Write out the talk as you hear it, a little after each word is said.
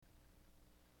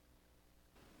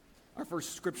Our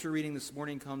first scripture reading this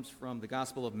morning comes from the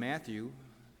Gospel of Matthew,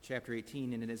 chapter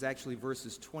 18, and it is actually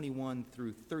verses 21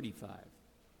 through 35.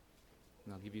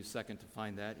 And I'll give you a second to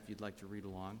find that if you'd like to read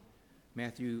along.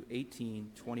 Matthew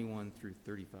 18, 21 through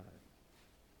 35.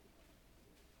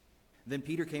 Then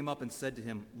Peter came up and said to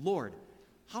him, "Lord,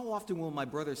 how often will my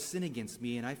brother sin against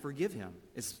me and I forgive him?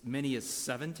 As many as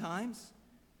 7 times?"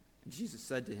 And Jesus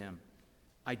said to him,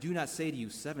 "I do not say to you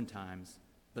 7 times,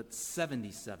 but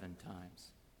 77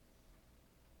 times.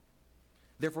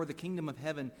 Therefore the kingdom of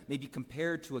heaven may be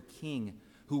compared to a king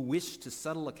who wished to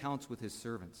settle accounts with his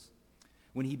servants.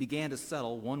 When he began to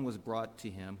settle, one was brought to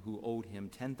him who owed him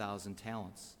 10,000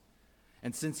 talents.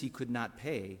 And since he could not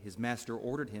pay, his master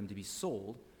ordered him to be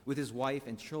sold with his wife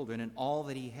and children and all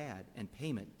that he had, and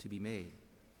payment to be made.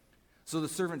 So the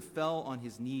servant fell on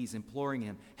his knees, imploring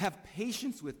him, 'Have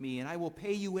patience with me, and I will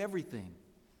pay you everything.'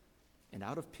 And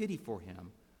out of pity for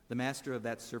him, the master of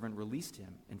that servant released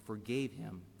him and forgave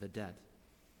him the debt.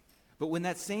 But when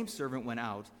that same servant went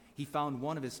out, he found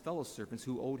one of his fellow servants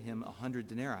who owed him 100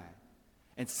 denarii,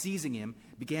 and seizing him,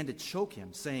 began to choke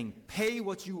him, saying, 'Pay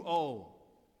what you owe.'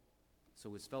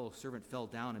 So his fellow servant fell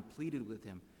down and pleaded with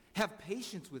him, 'Have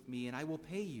patience with me, and I will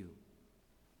pay you.'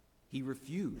 He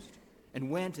refused, and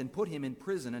went and put him in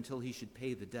prison until he should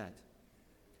pay the debt.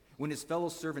 When his fellow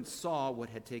servants saw what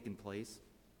had taken place,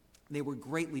 they were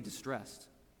greatly distressed.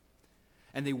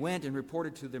 And they went and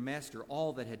reported to their master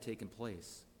all that had taken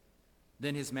place.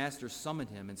 Then his master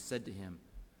summoned him and said to him,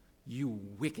 'You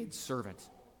wicked servant,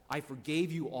 I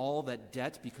forgave you all that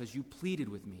debt because you pleaded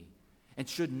with me. And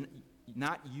should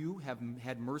not you have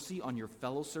had mercy on your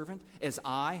fellow servant, as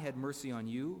I had mercy on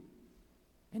you?'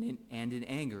 And in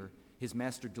anger, his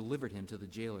master delivered him to the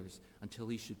jailers until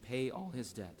he should pay all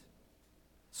his debt.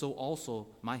 So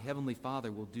also my heavenly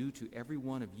Father will do to every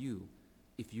one of you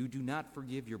if you do not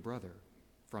forgive your brother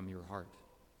from your heart."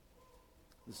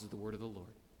 This is the word of the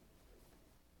Lord.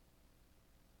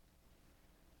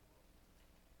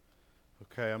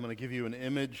 Okay, I'm going to give you an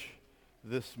image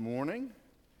this morning.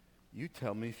 You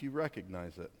tell me if you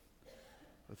recognize it.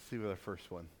 Let's see with our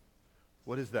first one.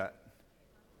 What is that?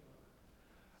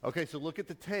 Okay, so look at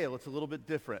the tail. It's a little bit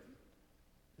different.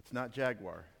 It's not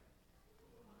jaguar.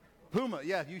 Puma.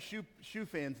 Yeah, you shoe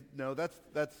fans know that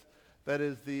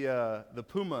is the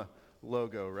Puma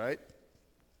logo, right?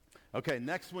 Okay,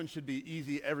 next one should be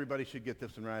easy. Everybody should get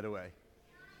this one right away.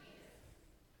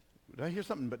 Did I hear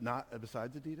something but not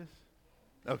besides Adidas?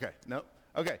 Okay, no.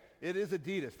 Okay, it is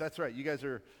Adidas. That's right. You guys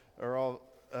are all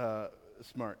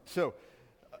smart. So,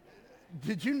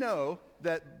 did you know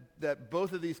that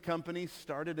both of these companies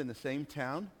started in the same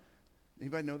town?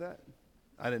 Anybody know that?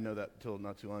 I didn't know that until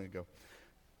not too long ago.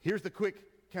 Here's the quick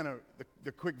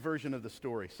the quick version of the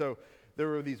story. So, there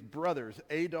were these brothers,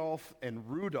 Adolf and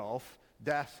Rudolf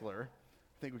Dassler.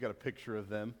 I think we got a picture of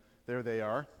them. There they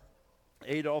are.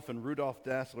 Adolf and Rudolf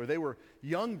Dassler. They were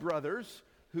young brothers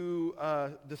who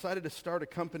decided to start a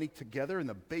company together in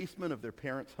the basement of their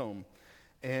parents' home.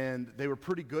 And they were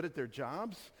pretty good at their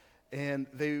jobs, and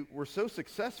they were so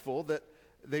successful that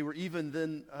they were even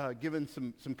then given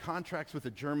some contracts with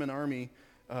the German army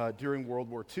during World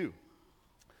War II.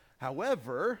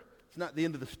 However, it's not the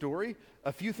end of the story.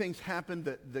 A few things happened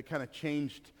that kind of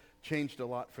changed a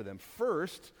lot for them.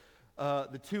 First,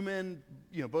 the two men,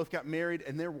 both got married,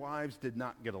 and their wives did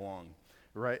not get along,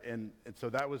 right? And so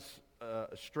that was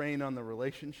a strain on the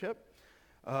relationship.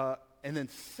 And then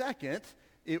second,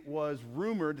 it was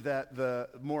rumored that the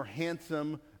more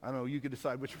handsome, I don't know, you could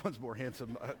decide which one's more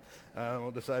handsome. I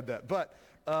won't decide that. But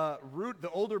the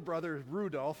older brother,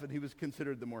 Rudolph, and he was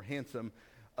considered the more handsome,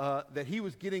 that he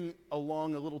was getting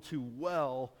along a little too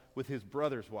well with his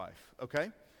brother's wife,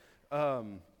 okay?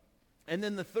 And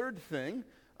then the third thing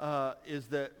is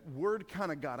that word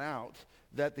kind of got out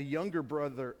that the younger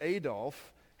brother,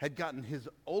 Adolf, had gotten his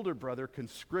older brother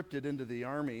conscripted into the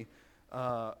army,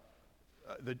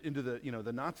 into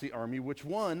the Nazi army, which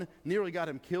one, nearly got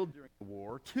him killed during the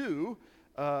war. Two,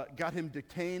 got him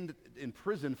detained in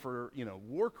prison for,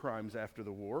 war crimes after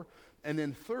the war. And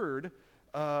then third,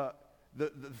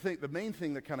 the main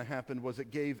thing that kind of happened was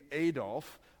it gave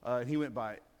Adolf, and he went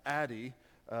by Addy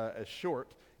as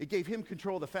short, it gave him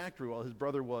control of the factory while his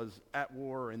brother was at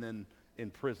war and then in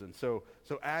prison. So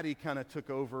Addy kind of took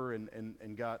over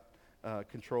and got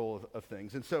control of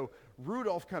things. And so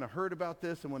Rudolph kind of heard about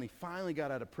this, and when he finally got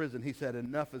out of prison, he said,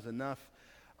 "Enough is enough.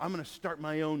 I'm going to start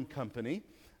my own company,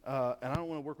 and I don't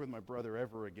want to work with my brother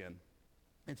ever again."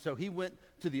 And so he went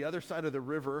to the other side of the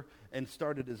river and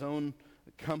started his own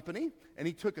company, and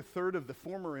he took a third of the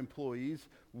former employees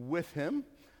with him.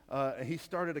 He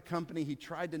started a company. He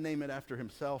tried to name it after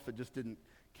himself. It just didn't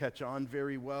catch on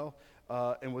very well,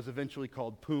 and was eventually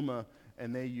called Puma,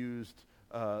 and they used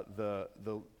the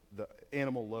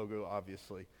animal logo,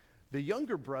 obviously. The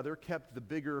younger brother kept the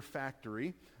bigger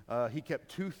factory. He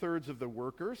kept 2/3 of the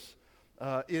workers.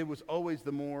 It was always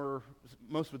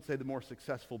most would say the more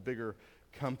successful, bigger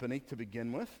company to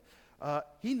begin with.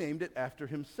 He named it after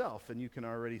himself, and you can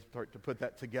already start to put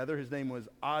that together. His name was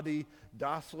Adi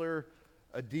Dassler.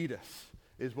 Adidas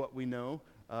is what we know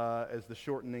as the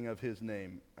shortening of his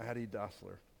name, Adi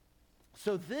Dassler.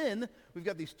 So then we've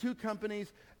got these two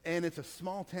companies, and it's a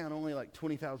small town, only like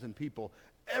 20,000 people.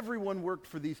 Everyone worked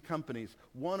for these companies,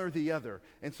 one or the other,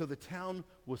 and so the town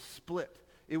was split.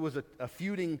 It was a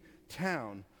feuding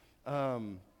town.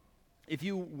 If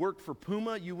you worked for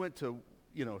Puma, you went to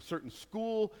a certain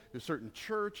school, a certain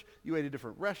church, you ate at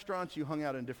different restaurants, you hung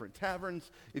out in different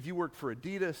taverns. If you worked for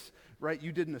Adidas, right,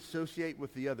 you didn't associate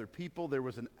with the other people. There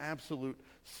was an absolute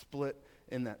split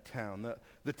in that town.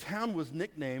 The town was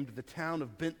nicknamed the town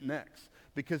of bent necks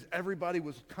because everybody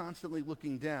was constantly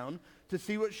looking down to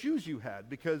see what shoes you had,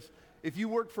 because if you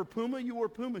worked for Puma, you wore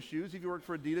Puma shoes. If you worked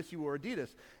for Adidas, you wore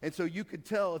Adidas. And so you could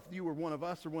tell if you were one of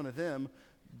us or one of them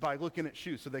by looking at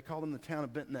shoes. So they called them the town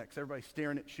of bent necks. Everybody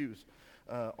staring at shoes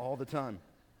all the time.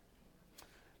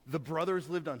 The brothers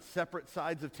lived on separate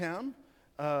sides of town.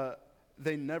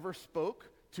 They never spoke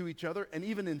to each other and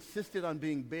even insisted on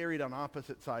being buried on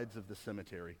opposite sides of the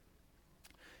cemetery.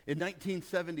 In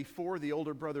 1974, the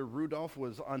older brother Rudolph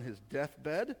was on his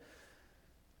deathbed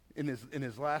in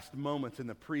his last moments, and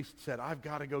the priest said, "I've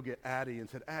got to go get Addie," and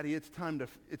said, "Addie, it's time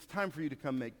for you to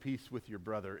come make peace with your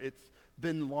brother. It's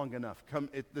been long enough.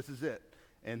 This is it."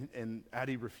 And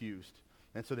Addie refused,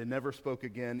 and so they never spoke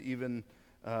again, even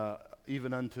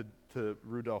unto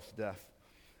Rudolph's death.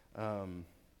 And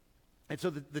so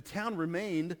the town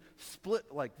remained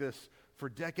split like this for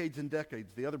decades and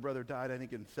decades. The other brother died, I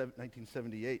think, in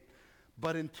 1978.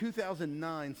 But in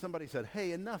 2009, somebody said,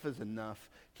 "Hey, enough is enough.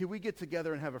 Can we get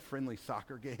together and have a friendly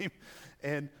soccer game?"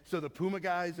 And so the Puma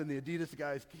guys and the Adidas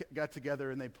guys got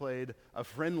together and they played a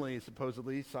friendly,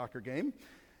 supposedly, soccer game.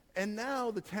 And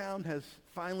now the town has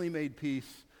finally made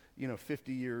peace,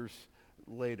 50 years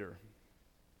later.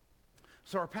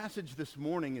 So our passage this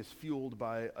morning is fueled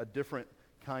by a different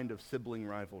kind of sibling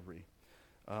rivalry.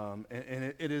 And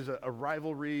it is a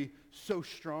rivalry so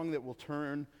strong that will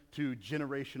turn to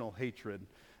generational hatred.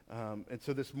 And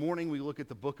so this morning we look at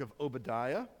the book of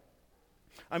Obadiah.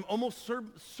 I'm almost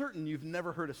certain you've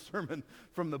never heard a sermon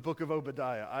from the book of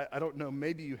Obadiah. I don't know,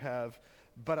 maybe you have,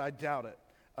 but I doubt it.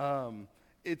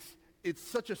 It's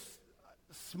such a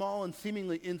small and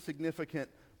seemingly insignificant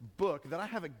book that I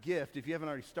have a gift, if you haven't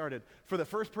already started, for the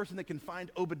first person that can find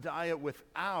Obadiah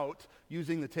without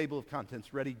using the table of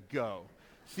contents. Ready, go.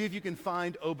 See if you can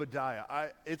find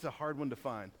Obadiah. It's a hard one to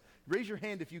find. Raise your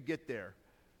hand if you get there.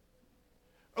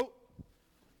 Oh,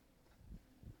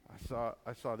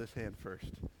 I saw this hand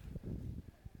first.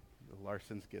 The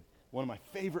Larsons get one of my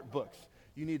favorite books.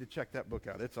 You need to check that book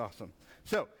out. It's awesome.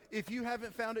 So if you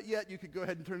haven't found it yet, you could go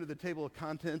ahead and turn to the table of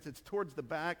contents. It's towards the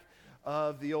back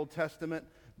of the Old Testament,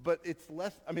 but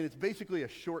it's basically a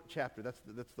short chapter.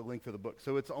 That's the length of the book.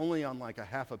 So it's only on like a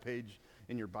half a page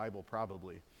in your Bible,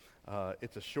 probably.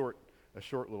 It's a short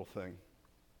little thing.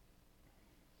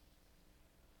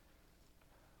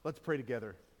 Let's pray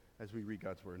together as we read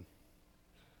God's word.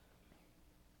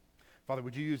 Father,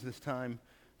 would you use this time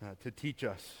to teach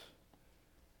us?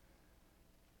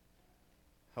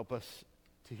 Help us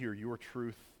to hear your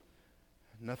truth,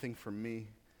 nothing from me,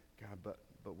 God,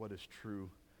 but what is true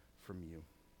from you.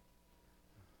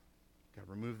 God,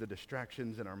 remove the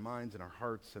distractions in our minds and our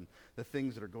hearts and the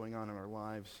things that are going on in our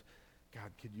lives. God,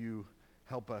 could you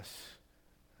help us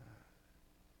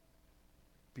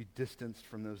be distanced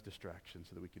from those distractions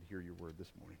so that we could hear your word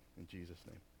this morning. In Jesus'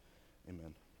 name,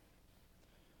 amen.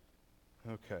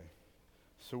 Okay,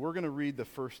 so we're going to read the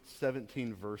first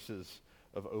 17 verses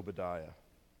of Obadiah.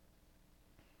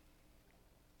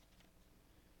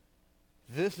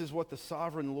 This is what the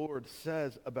sovereign Lord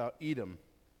says about Edom.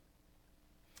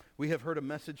 We have heard a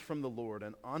message from the Lord.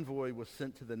 An envoy was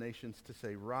sent to the nations to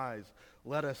say, "Rise,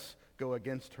 let us go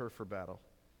against her for battle.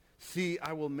 See,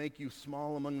 I will make you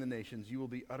small among the nations. You will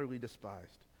be utterly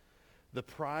despised. The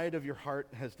pride of your heart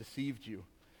has deceived you,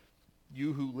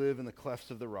 you who live in the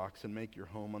clefts of the rocks and make your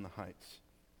home on the heights.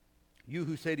 You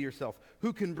who say to yourself,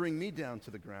 'Who can bring me down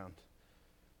to the ground?'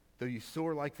 Though you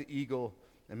soar like the eagle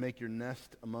and make your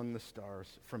nest among the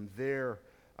stars, from there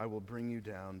I will bring you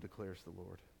down, declares the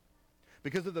Lord.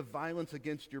 Because of the violence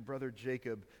against your brother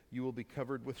Jacob, you will be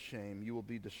covered with shame. You will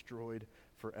be destroyed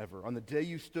forever. On the day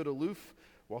you stood aloof,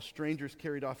 while strangers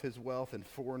carried off his wealth and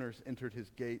foreigners entered his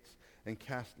gates and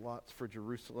cast lots for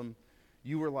Jerusalem,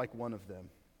 you were like one of them.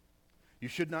 You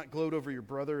should not gloat over your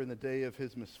brother in the day of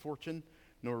his misfortune,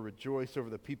 nor rejoice over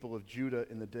the people of Judah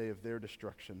in the day of their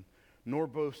destruction, nor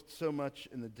boast so much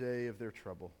in the day of their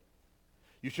trouble.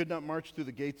 You should not march through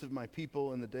the gates of my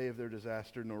people in the day of their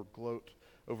disaster, nor gloat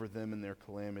over them in their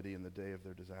calamity in the day of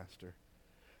their disaster,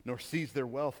 nor seize their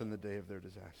wealth in the day of their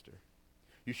disaster.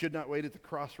 You should not wait at the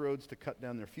crossroads to cut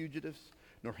down their fugitives,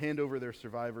 nor hand over their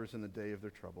survivors in the day of their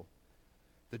trouble.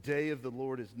 The day of the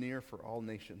Lord is near for all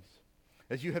nations.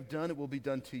 As you have done, it will be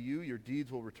done to you. Your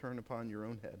deeds will return upon your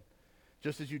own head.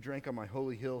 Just as you drank on my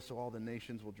holy hill, so all the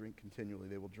nations will drink continually.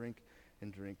 They will drink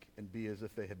and be as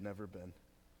if they had never been.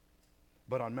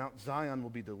 But on Mount Zion will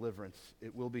be deliverance.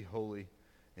 It will be holy,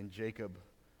 and Jacob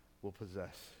will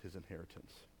possess his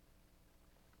inheritance.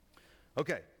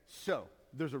 Okay, so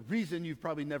there's a reason you've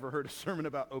probably never heard a sermon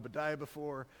about Obadiah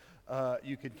before.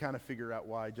 You could kind of figure out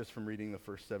why just from reading the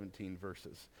first 17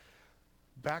 verses.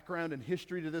 Background and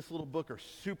history to this little book are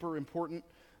super important.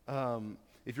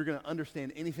 If you're going to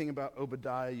understand anything about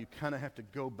Obadiah, you kind of have to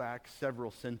go back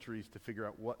several centuries to figure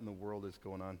out what in the world is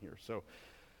going on here. So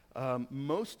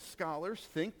most scholars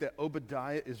think that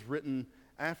Obadiah is written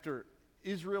after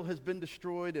Israel has been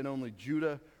destroyed and only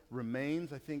Judah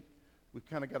remains. I think we've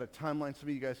kind of got a timeline. Some of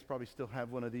you guys probably still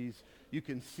have one of these. You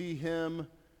can see him.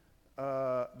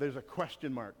 There's a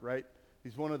question mark, right?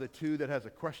 He's one of the two that has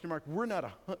a question mark. We're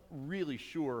not really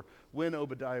sure when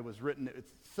Obadiah was written.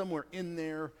 It's somewhere in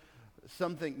there.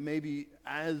 Something maybe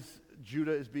as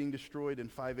Judah is being destroyed in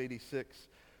 586.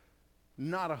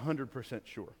 Not 100%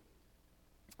 sure.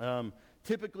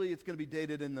 Typically, it's going to be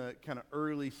dated in the kind of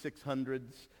early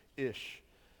 600s-ish.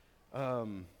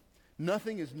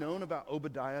 Nothing is known about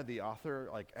Obadiah, the author,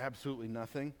 like absolutely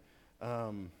nothing.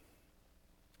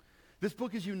 This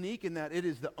book is unique in that it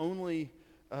is the only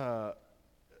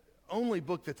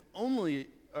book that's only,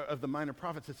 of the minor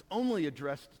prophets, that's only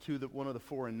addressed to one of the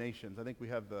foreign nations. I think we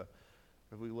have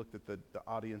have we looked at the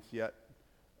audience yet?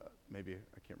 Maybe,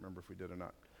 I can't remember if we did or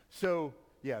not. So,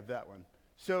 yeah, that one.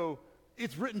 So,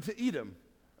 it's written to Edom,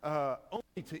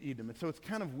 only to Edom. And so it's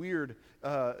kind of weird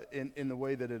in the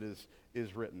way that it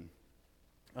is written.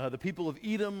 The people of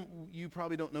Edom, you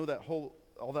probably don't know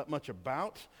all that much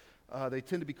about. They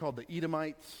tend to be called the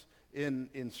Edomites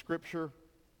in Scripture.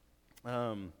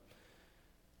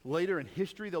 Later in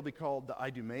history, they'll be called the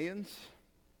Idumeans.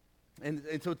 And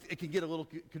so it can get a little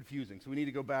confusing. So we need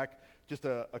to go back just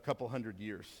a couple hundred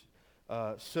years.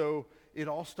 So it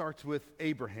all starts with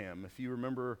Abraham. If you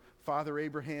remember Father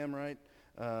Abraham, right?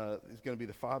 He's going to be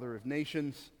the father of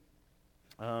nations.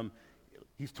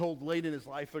 He's told late in his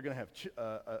life they're going to have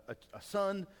a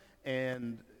son,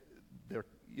 and they're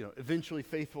eventually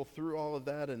faithful through all of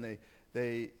that, and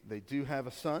they do have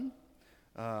a son,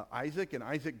 Isaac, and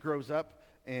Isaac grows up,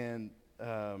 and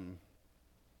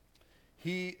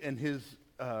he and his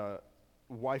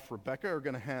wife Rebecca are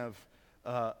going to have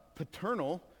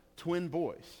paternal twin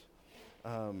boys.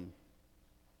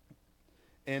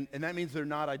 And that means they're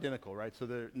not identical, right? So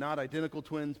they're not identical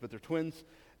twins, but they're twins.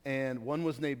 And one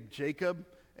was named Jacob,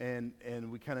 and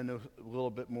we kind of know a little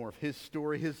bit more of his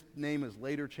story. His name is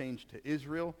later changed to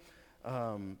Israel.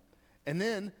 And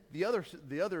then the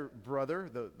other brother,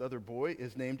 the other boy,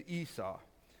 is named Esau.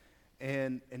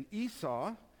 And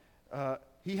Esau,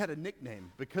 he had a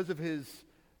nickname because of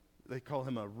they call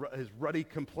him his ruddy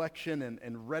complexion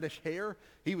and reddish hair.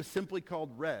 He was simply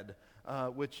called Red,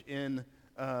 which in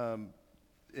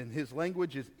his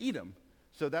language is Edom.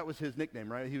 So that was his nickname,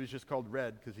 right? He was just called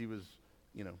Red because he was,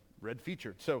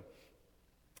 red-featured. So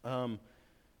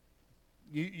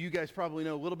you guys probably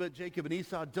know a little bit. Jacob and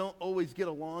Esau don't always get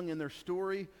along in their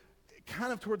story.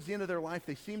 Kind of towards the end of their life,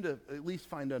 they seem to at least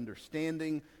find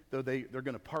understanding, though they're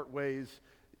going to part ways.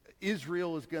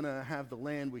 Israel is going to have the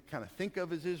land we kind of think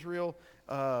of as Israel.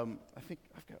 I think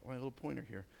I've got my little pointer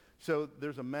here. So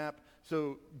there's a map.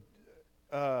 So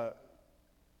go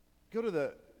to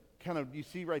the kind of, you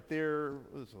see right there,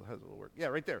 this has a little work. Yeah,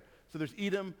 right there. So there's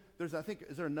Edom. There's, I think,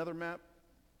 is there another map?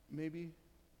 Maybe?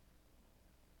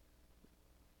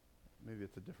 Maybe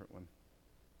it's a different one.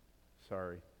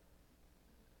 Sorry.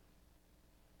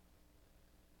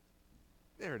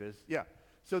 There it is. Yeah.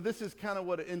 So this is kind of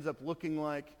what it ends up looking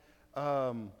like,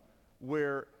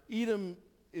 where Edom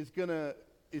Esau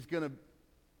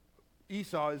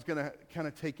is gonna kind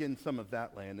of take in some of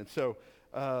that land, and so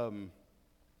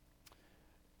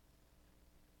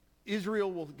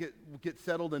Israel will get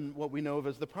settled in what we know of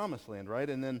as the Promised Land, right?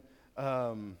 And then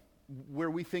where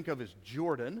we think of as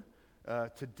Jordan,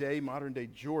 today, modern-day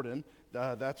Jordan,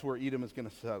 that's where Edom is going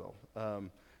to settle.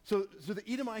 So the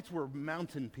Edomites were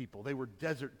mountain people. They were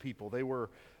desert people. They were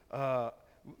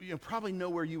probably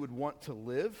nowhere you would want to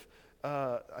live.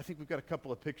 I think we've got a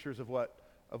couple of pictures of what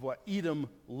Edom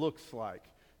looks like.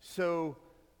 So,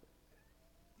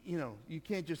 you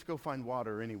can't just go find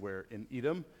water anywhere in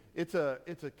Edom. It's a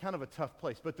kind of a tough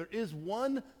place. But there is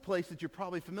one place that you're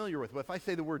probably familiar with. Well, if I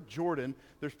say the word Jordan,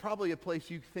 there's probably a place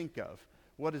you think of.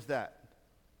 What is that?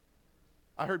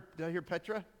 Did I hear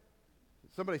Petra?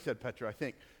 Somebody said Petra, I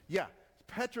think. Yeah,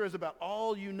 Petra is about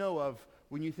all you know of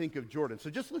when you think of Jordan. So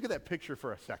just look at that picture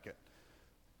for a second.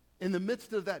 In the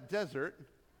midst of that desert,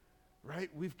 right,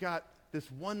 we've got this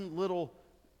one little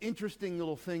interesting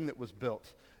little thing that was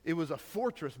built. It was a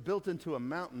fortress built into a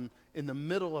mountain in the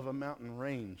middle of a mountain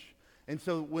range. And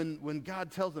so when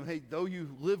God tells them, hey, though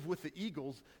you live with the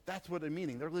eagles, that's what they're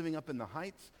meaning. They're living up in the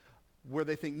heights where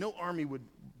they think no army would.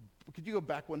 Could you go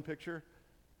back one picture?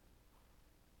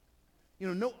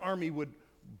 No army would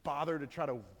bother to try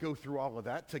to go through all of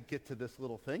that to get to this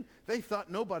little thing. They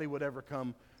thought nobody would ever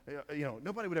come,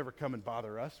 nobody would ever come and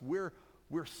bother us. We're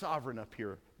sovereign up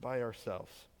here by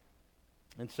ourselves.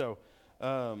 And so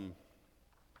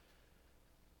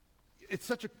it's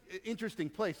such an interesting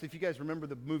place. If you guys remember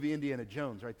the movie Indiana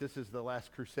Jones, right? This is the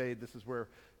Last Crusade. This is where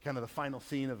kind of the final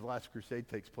scene of the Last Crusade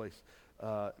takes place.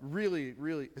 Really,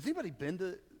 really. Has anybody been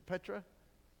to Petra?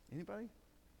 Anybody?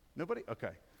 Nobody?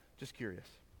 Okay. Just curious.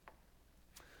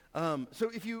 So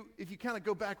if you kind of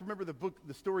go back, remember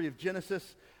the story of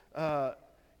Genesis.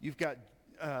 You've got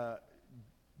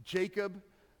Jacob,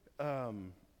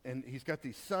 and he's got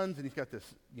these sons, and he's got this,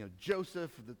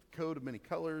 Joseph, the coat of many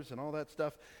colors, and all that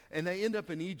stuff. And they end up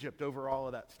in Egypt over all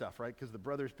of that stuff, right? Because the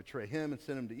brothers betray him and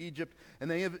send him to Egypt, and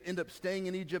they end up staying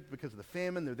in Egypt because of the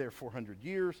famine. They're there 400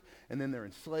 years, and then they're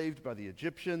enslaved by the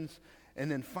Egyptians, and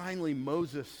then finally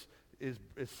Moses is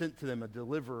sent to them, a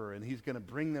deliverer, and he's going to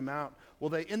bring them out. Well,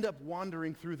 they end up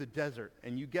wandering through the desert,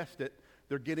 and you guessed it,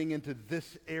 they're getting into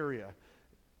this area,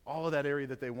 all of that area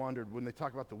that they wandered. When they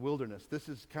talk about the wilderness, this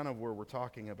is kind of where we're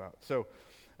talking about. So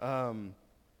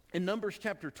in Numbers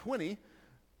chapter 20,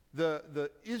 the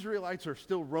Israelites are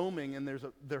still roaming, and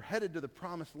they're headed to the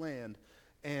promised land,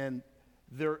 and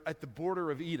they're at the border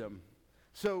of Edom.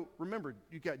 So remember,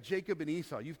 you've got Jacob and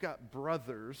Esau. You've got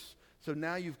brothers. So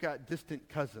now you've got distant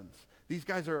cousins. These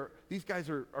guys are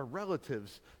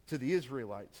relatives to the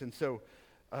Israelites. And so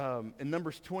in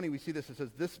Numbers 20, we see this. It says,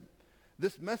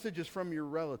 this message is from your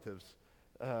relatives,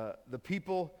 the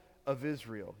people of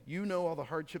Israel. You know all the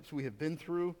hardships we have been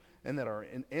through, and that our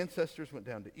ancestors went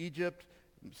down to Egypt.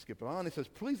 Skip it on. It says,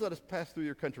 please let us pass through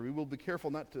your country. We will be careful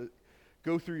not to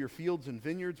go through your fields and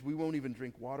vineyards. We won't even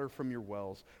drink water from your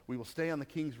wells. We will stay on the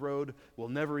King's Road. We'll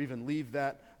never even leave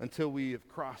that until we have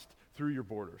crossed through your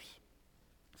borders.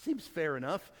 Seems fair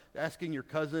enough, asking your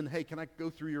cousin, hey, can I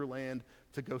go through your land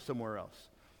to go somewhere else?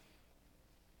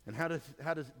 And how does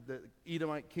the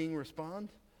Edomite king respond?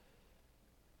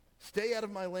 Stay out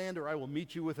of my land, or I will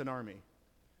meet you with an army.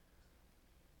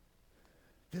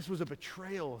 This was a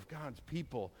betrayal of God's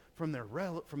people from their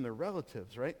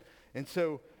relatives, right? And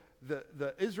so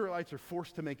the Israelites are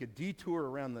forced to make a detour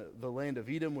around the land of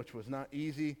Edom, which was not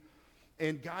easy.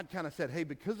 And God kind of said, hey,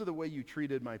 because of the way you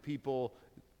treated my people,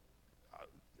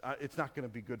 it's not going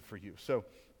to be good for you. So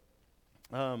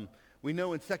we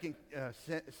know in 2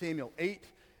 Samuel 8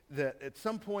 that at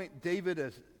some point David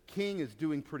as king is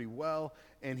doing pretty well,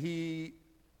 and he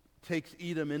takes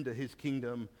Edom into his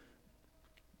kingdom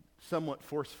somewhat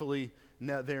forcefully.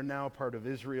 Now they're now part of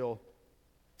Israel.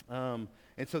 And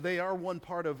so they are one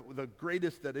part of the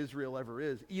greatest that Israel ever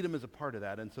is. Edom is a part of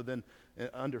that. And so then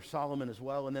under Solomon as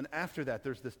well. And then after that,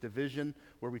 there's this division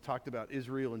where we talked about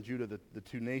Israel and Judah, the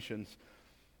two nations.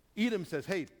 Edom says,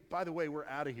 hey, by the way, we're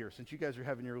out of here. Since you guys are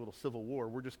having your little civil war,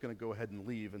 we're just going to go ahead and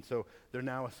leave. And so they're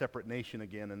now a separate nation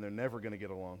again, and they're never going to get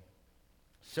along.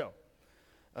 So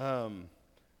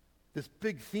this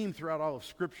big theme throughout all of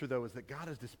Scripture, though, is that God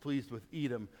is displeased with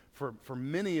Edom for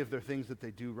many of their things that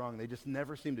they do wrong. They just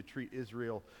never seem to treat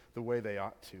Israel the way they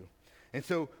ought to. And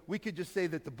so we could just say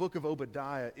that the book of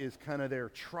Obadiah is kind of their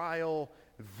trial,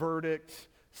 verdict,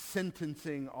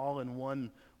 sentencing all in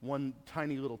one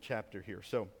tiny little chapter here.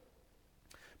 So,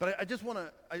 but I just want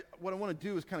to, what I want to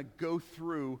do is kind of go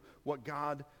through what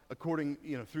God, according,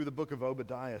 through the book of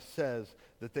Obadiah says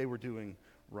that they were doing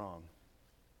wrong.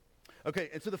 Okay,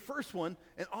 and so the first one,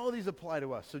 and all of these apply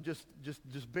to us, so just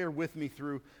bear with me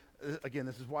through, again,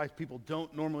 this is why people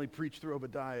don't normally preach through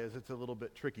Obadiah, is it's a little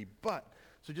bit tricky, but,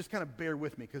 so just kind of bear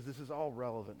with me, because this is all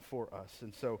relevant for us.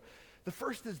 And so the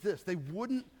first is this: they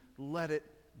wouldn't let it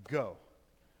go.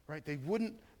 right? They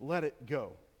wouldn't let it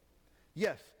go.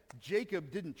 Yes,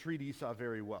 Jacob didn't treat Esau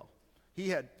very well.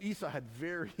 Esau had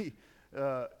very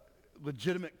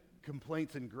legitimate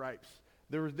complaints and gripes.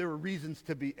 There were reasons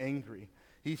to be angry.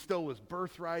 He stole his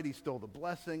birthright. He stole the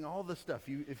blessing, all the stuff,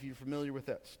 if you're familiar with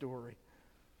that story.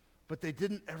 But they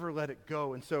didn't ever let it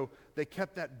go. And so they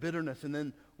kept that bitterness. And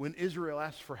then when Israel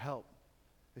asked for help,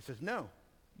 they says, no,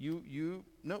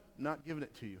 nope, not giving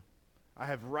it to you. I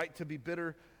have right to be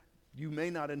bitter. You may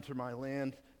not enter my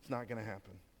land. It's not going to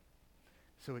happen.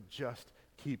 So it just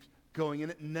keeps going,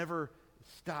 and it never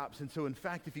stops. And so, in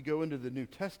fact, if you go into the New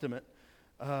Testament,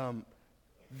 the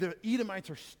Edomites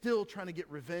are still trying to get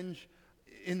revenge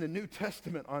in the New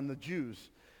Testament on the Jews.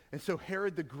 And so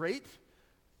Herod the Great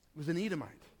was an Edomite.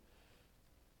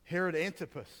 Herod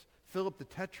Antipas, Philip the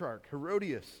Tetrarch,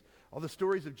 Herodias, all the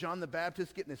stories of John the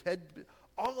Baptist getting his head,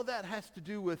 all of that has to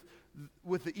do with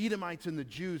the Edomites and the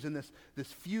Jews and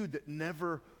this feud that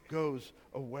never goes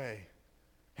away.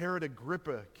 Herod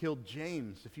Agrippa killed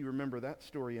James, if you remember that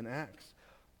story in Acts.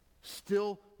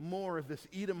 Still more of this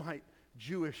Edomite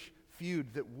Jewish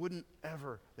feud that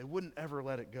they wouldn't ever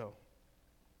let it go.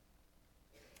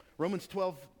 Romans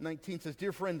 12:19 says,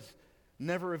 dear friends,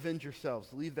 never avenge yourselves.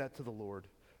 Leave that to the Lord.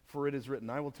 For it is written,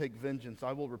 I will take vengeance.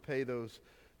 I will repay those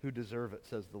who deserve it,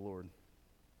 says the Lord.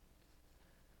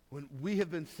 When we have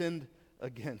been sinned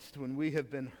against, when we have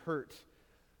been hurt,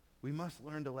 we must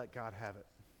learn to let God have it.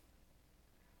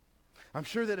 I'm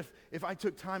sure that if I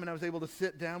took time and I was able to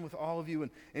sit down with all of you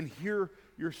and hear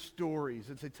your stories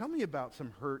and say, tell me about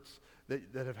some hurts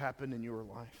that have happened in your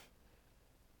life.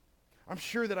 I'm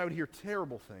sure that I would hear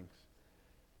terrible things.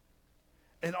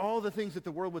 And all the things that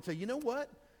the world would say, you know what?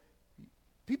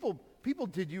 People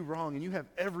did you wrong, and you have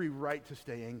every right to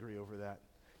stay angry over that.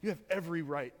 You have every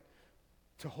right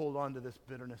to hold on to this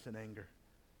bitterness and anger.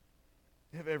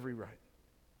 You have every right.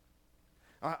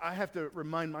 I have to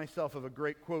remind myself of a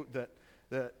great quote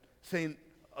that St.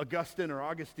 Augustine or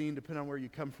Augustine, depending on where you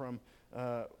come from,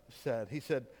 said. He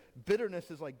said, bitterness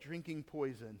is like drinking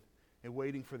poison and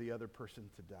waiting for the other person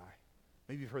to die.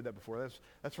 Maybe you've heard that before.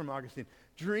 That's from Augustine.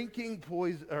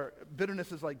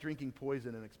 Bitterness is like drinking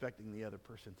poison and expecting the other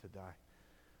person to die.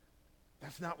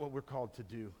 That's not what we're called to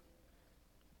do.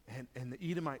 And the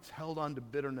Edomites held on to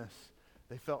bitterness.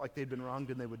 They felt like they'd been wronged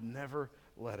and they would never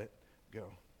let it go.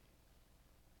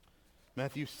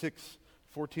 Matthew 6:14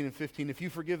 and 15. If you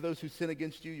forgive those who sin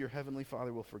against you, your heavenly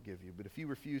Father will forgive you. But if you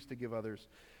refuse to give others,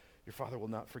 your Father will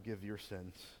not forgive your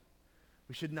sins.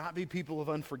 We should not be people of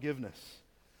unforgiveness.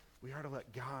 We are to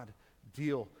let God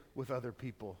deal with other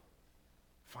people.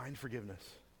 Find forgiveness.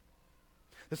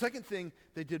 The second thing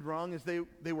they did wrong is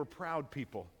they were proud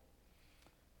people.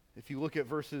 If you look at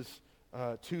verses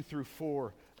 2 through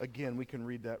 4, again, we can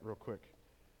read that real quick.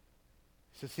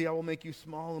 It says, see, I will make you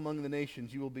small among the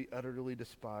nations. You will be utterly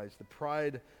despised. The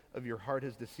pride of your heart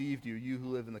has deceived you, you who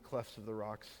live in the clefts of the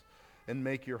rocks and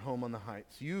make your home on the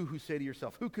heights. You who say to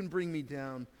yourself, who can bring me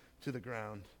down to the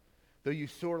ground? Though you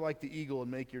soar like the eagle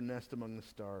and make your nest among the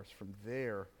stars, from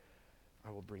there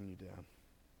I will bring you down.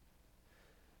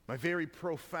 My very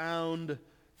profound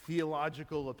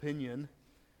theological opinion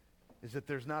is that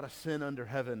there's not a sin under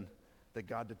heaven that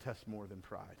God detests more than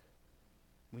pride.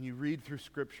 When you read through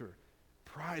Scripture,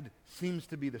 pride seems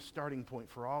to be the starting point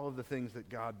for all of the things that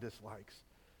God dislikes.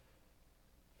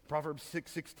 Proverbs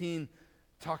 6:16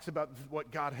 talks about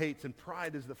what God hates, and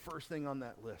pride is the first thing on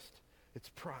that list. It's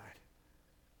pride.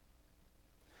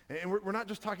 And we're not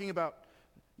just talking about,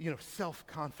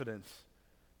 self-confidence,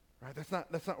 right? That's not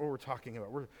what we're talking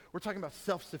about. We're talking about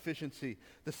self-sufficiency,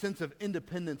 the sense of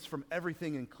independence from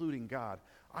everything, including God.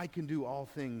 I can do all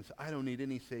things. I don't need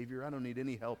any Savior. I don't need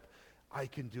any help. I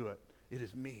can do it. It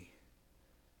is me.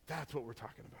 That's what we're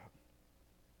talking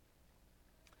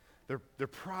about. Their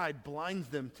pride blinds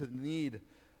them to the need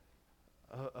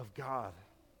of God.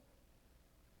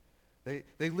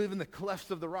 They live in the clefts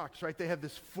of the rocks, right? They have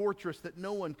this fortress that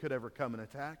no one could ever come and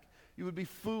attack. You would be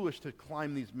foolish to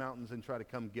climb these mountains and try to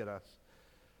come get us.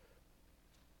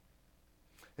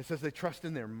 It says they trust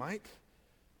in their might.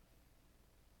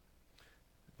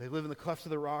 They live in the clefts of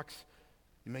the rocks.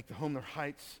 You make the home their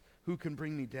heights. Who can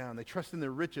bring me down? They trust in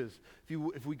their riches.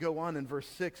 If we go on in verse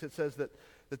 6, it says that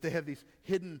they have these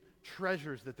hidden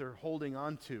treasures that they're holding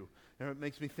on to. And it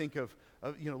makes me think of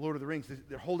Lord of the Rings.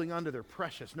 They're holding on to their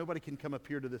precious. Nobody can come up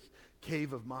here to this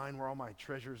cave of mine where all my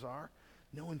treasures are.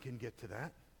 No one can get to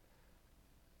that.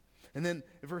 And then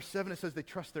in verse 7, it says they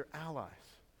trust their allies.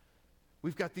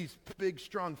 We've got these big,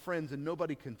 strong friends, and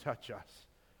nobody can touch us.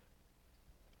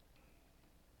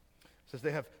 It says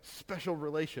they have special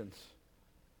relations.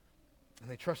 And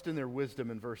they trust in their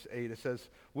wisdom in verse 8. It says,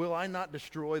 will I not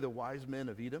destroy the wise men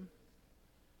of Edom?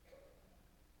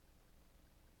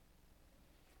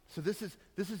 So this is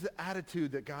the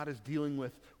attitude that God is dealing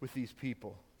with these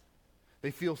people.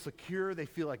 They feel secure. They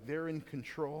feel like they're in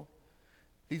control.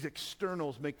 These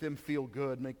externals make them feel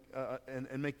good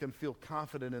and make them feel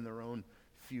confident in their own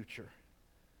future.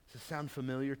 Does it sound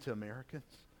familiar to Americans?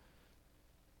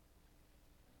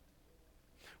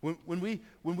 When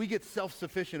we get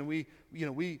self-sufficient and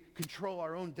we control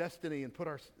our own destiny and put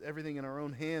everything in our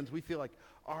own hands, we feel like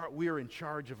we are in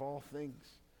charge of all things.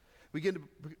 We get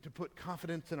to put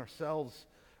confidence in ourselves,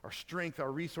 our strength, our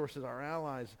resources, our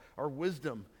allies, our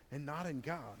wisdom, and not in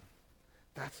God.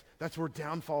 That's where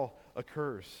downfall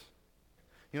occurs.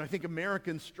 I think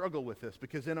Americans struggle with this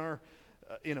because in our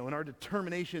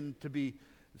determination to be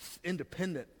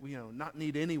independent, not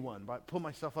need anyone, pull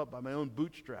myself up by my own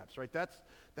bootstraps, right?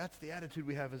 That's the attitude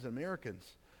we have as Americans.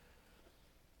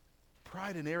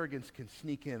 Pride and arrogance can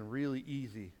sneak in really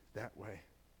easy that way.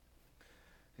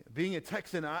 Being a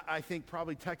Texan, I think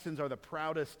probably Texans are the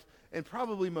proudest and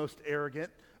probably most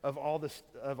arrogant of all this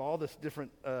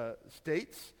different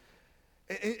states.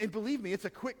 And believe me, it's a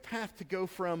quick path to go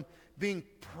from being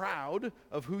proud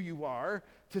of who you are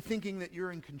to thinking that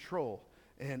you're in control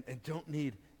and don't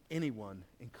need anyone,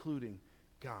 including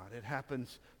God. It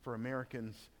happens for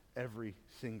Americans every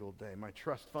single day. My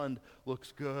trust fund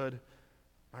looks good.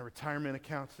 My retirement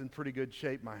account's in pretty good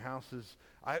shape. My house is,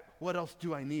 what else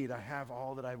do I need? I have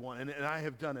all that I want. And I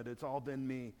have done it. It's all been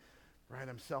me, right?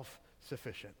 I'm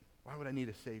self-sufficient. Why would I need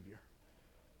a Savior?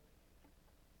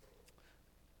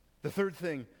 The third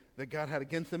thing that God had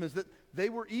against them is that they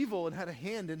were evil and had a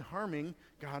hand in harming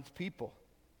God's people.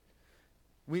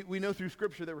 We know through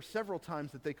Scripture there were several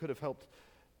times that they could have helped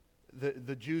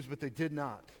the Jews, but they did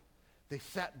not. They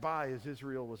sat by as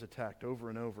Israel was attacked over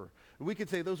and over. We could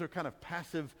say those are kind of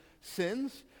passive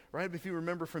sins, right? If you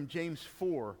remember from James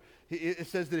 4, it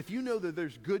says that if you know that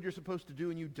there's good you're supposed to do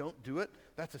and you don't do it,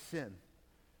 that's a sin.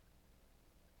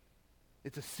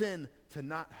 It's a sin to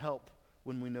not help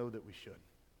when we know that we should.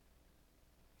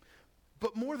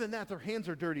 But more than that, their hands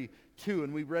are dirty too,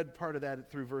 and we read part of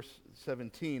that through verse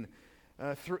 17.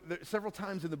 Several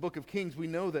times in the book of Kings, we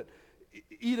know that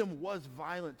Edom was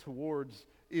violent towards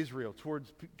Israel,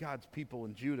 towards God's people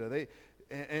in Judah.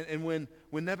 And when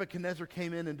Nebuchadnezzar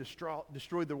came in and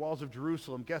destroyed the walls of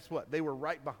Jerusalem, guess what? They were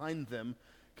right behind them,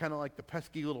 kind of like the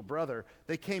pesky little brother.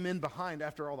 They came in behind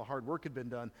after all the hard work had been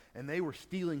done, and they were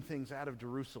stealing things out of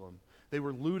Jerusalem. They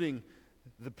were looting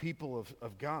the people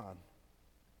of God.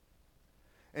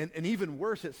 And even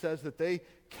worse, it says that they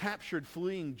captured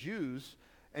fleeing Jews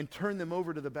and turned them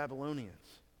over to the Babylonians.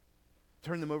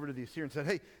 Turned them over to the Assyrians and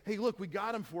said, hey, look, we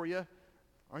got them for you.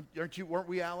 Weren't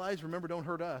we allies? Remember, don't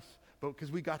hurt us, but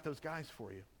because we got those guys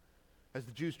for you, as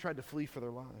the Jews tried to flee for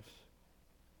their lives.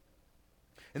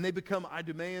 And they become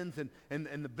Idumeans,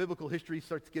 and the biblical history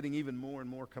starts getting even more and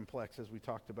more complex as we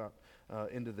talked about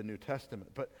into the New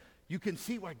Testament. But you can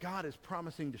see why God is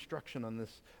promising destruction on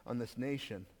this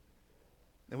nation.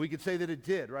 And we could say that it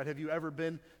did, right? Have you ever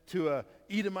been to a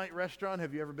Edomite restaurant?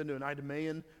 Have you ever been to an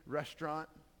Idumean restaurant?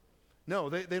 No,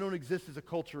 they don't exist as a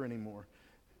culture anymore.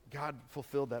 God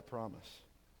fulfilled that promise.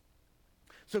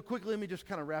 So quickly, let me just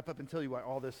kind of wrap up and tell you why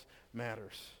all this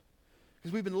matters.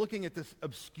 Because we've been looking at this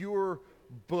obscure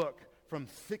book from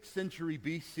 6th century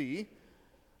BC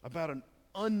about an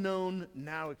unknown,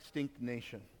 now extinct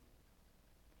nation.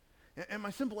 And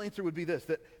my simple answer would be this,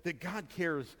 that God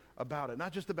cares about it,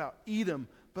 not just about Edom,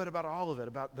 but about all of it,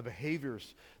 about the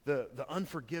behaviors, the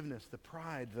unforgiveness, the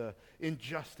pride, the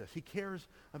injustice. He cares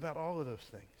about all of those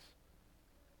things.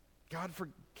 God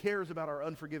cares about our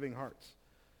unforgiving hearts.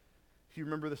 If you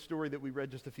remember the story that we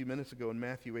read just a few minutes ago in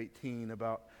Matthew 18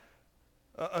 about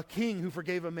a king who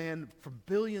forgave a man for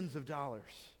billions of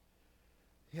dollars.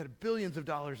 He had billions of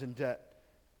dollars in debt,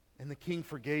 and the king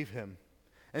forgave him.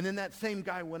 And then that same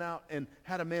guy went out and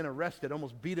had a man arrested,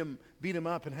 almost beat him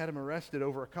up and had him arrested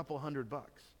over a couple $100.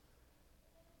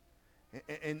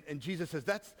 And Jesus says,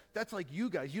 that's like you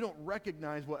guys. You don't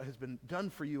recognize what has been done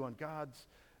for you on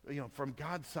from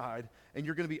God's side, and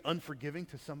you're going to be unforgiving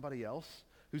to somebody else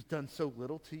who's done so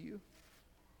little to you.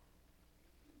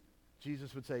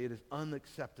 Jesus would say it is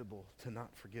unacceptable to not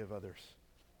forgive others.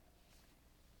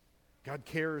 God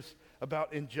cares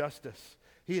about injustice.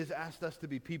 He has asked us to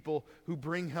be people who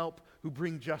bring help, who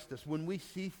bring justice. When we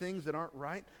see things that aren't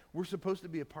right, we're supposed to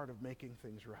be a part of making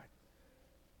things right.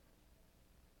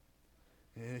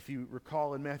 And if you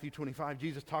recall in Matthew 25,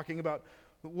 Jesus talking about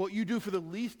what you do for the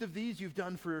least of these, you've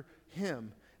done for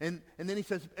him. And then he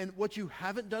says, and what you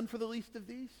haven't done for the least of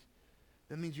these,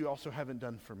 that means you also haven't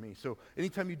done for me. So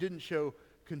anytime you didn't show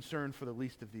concern for the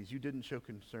least of these, you didn't show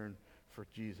concern for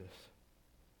Jesus.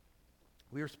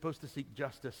 We are supposed to seek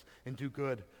justice and do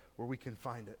good where we can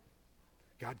find it.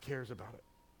 God cares about it.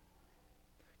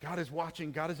 God is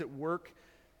watching. God is at work.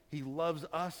 He loves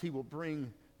us. He will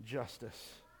bring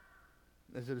justice.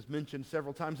 As it is mentioned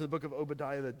several times in the book of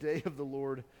Obadiah, the day of the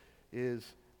Lord is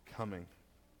coming.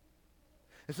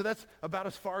 And so that's about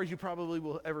as far as you probably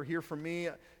will ever hear from me.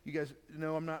 You guys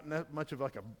know I'm not much of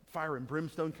like a fire and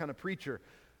brimstone kind of preacher,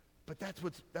 but that's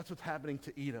what's happening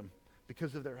to Edom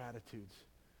because of their attitudes.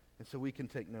 And so we can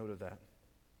take note of that.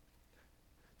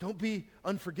 Don't be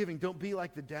unforgiving. Don't be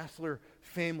like the Dassler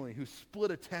family who split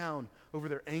a town over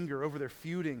their anger, over their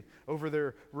feuding, over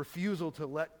their refusal to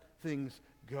let things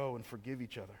go and forgive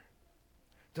each other.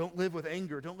 Don't live with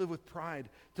anger. Don't live with pride.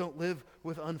 Don't live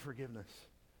with unforgiveness.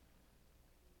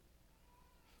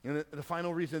 And the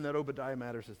final reason that Obadiah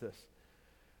matters is this.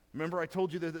 Remember, I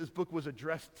told you that this book was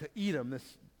addressed to Edom,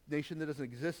 this nation that doesn't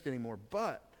exist anymore.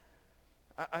 But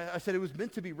I said it was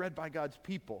meant to be read by God's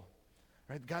people.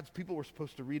 Right? God's people were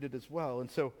supposed to read it as well. And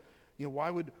so,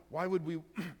 why would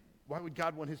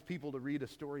God want his people to read a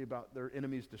story about their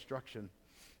enemy's destruction?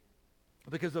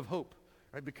 Because of hope,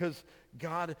 right? Because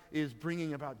God is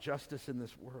bringing about justice in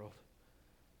this world.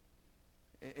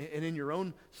 And in your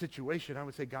own situation, I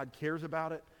would say God cares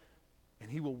about it, and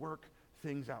he will work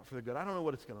things out for the good. I don't know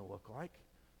what it's going to look like,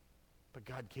 but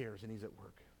God cares, and he's at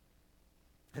work.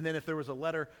 And then if there was a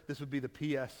letter, this would be the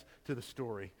P.S. to the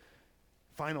story.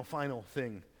 Final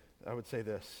thing, I would say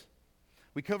this.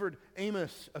 We covered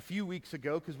Amos a few weeks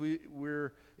ago because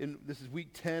this is week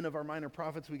 10 of our minor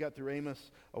prophets. We got through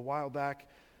Amos a while back.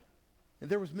 And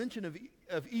there was mention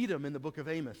of Edom in the book of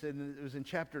Amos, and it was in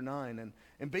chapter 9.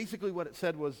 And basically what it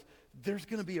said was there's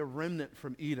going to be a remnant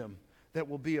from Edom that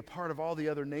will be a part of all the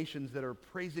other nations that are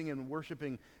praising and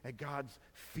worshiping at God's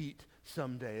feet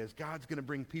someday, as God's going to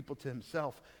bring people to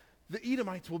himself. The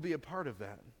Edomites will be a part of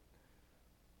that.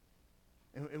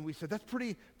 And we said, that's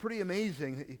pretty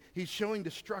amazing. He's showing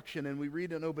destruction, and we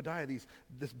read in Obadiah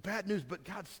this bad news, but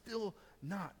God's still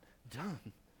not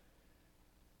done.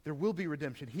 There will be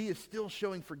redemption. He is still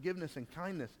showing forgiveness and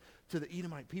kindness to the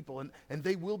Edomite people, and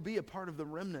they will be a part of the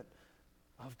remnant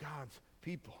of God's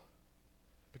people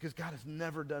because God has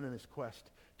never done in his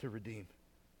quest to redeem.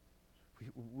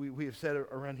 We have said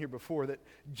around here before that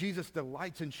Jesus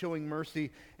delights in showing mercy,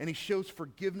 and he shows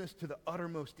forgiveness to the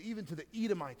uttermost, even to the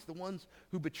Edomites, the ones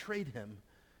who betrayed him.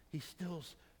 He still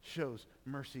shows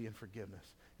mercy and forgiveness,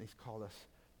 and he's called us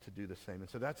to do the same. And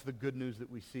so that's the good news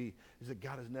that we see, is that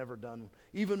God has never done,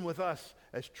 even with us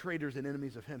as traitors and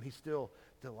enemies of him, he still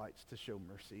delights to show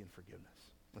mercy and forgiveness.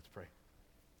 Let's pray.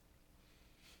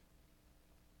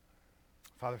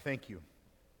 Father, thank you.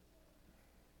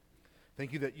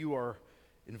 Thank you that you are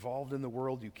involved in the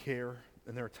world, you care,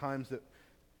 and there are times that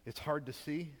it's hard to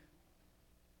see.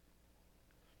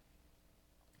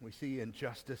 We see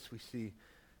injustice, we see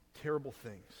terrible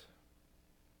things.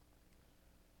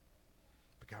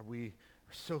 But God, we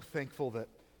are so thankful that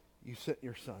you sent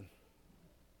your Son.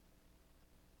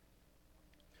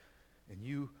 And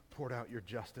you poured out your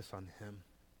justice on him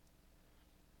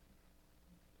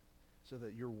so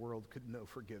that your world could know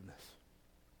forgiveness.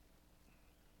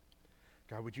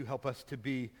 God, would you help us to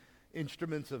be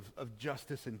instruments of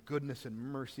justice and goodness and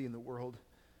mercy in the world?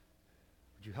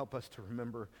 Would you help us to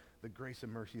remember the grace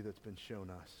and mercy that's been shown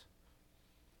us?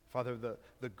 Father,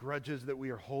 the grudges that we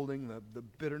are holding, the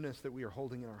bitterness that we are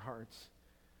holding in our hearts,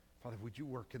 Father, would you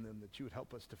work in them, that you would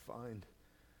help us to find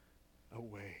a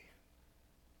way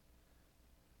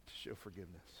to show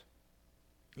forgiveness?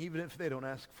 Even if they don't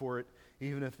ask for it,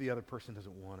 even if the other person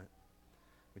doesn't want it,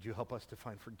 would you help us to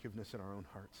find forgiveness in our own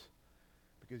hearts?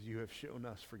 Because you have shown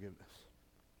us forgiveness.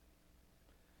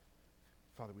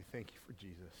 Father, we thank you for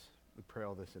Jesus. We pray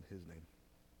all this in his name.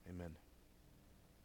 Amen.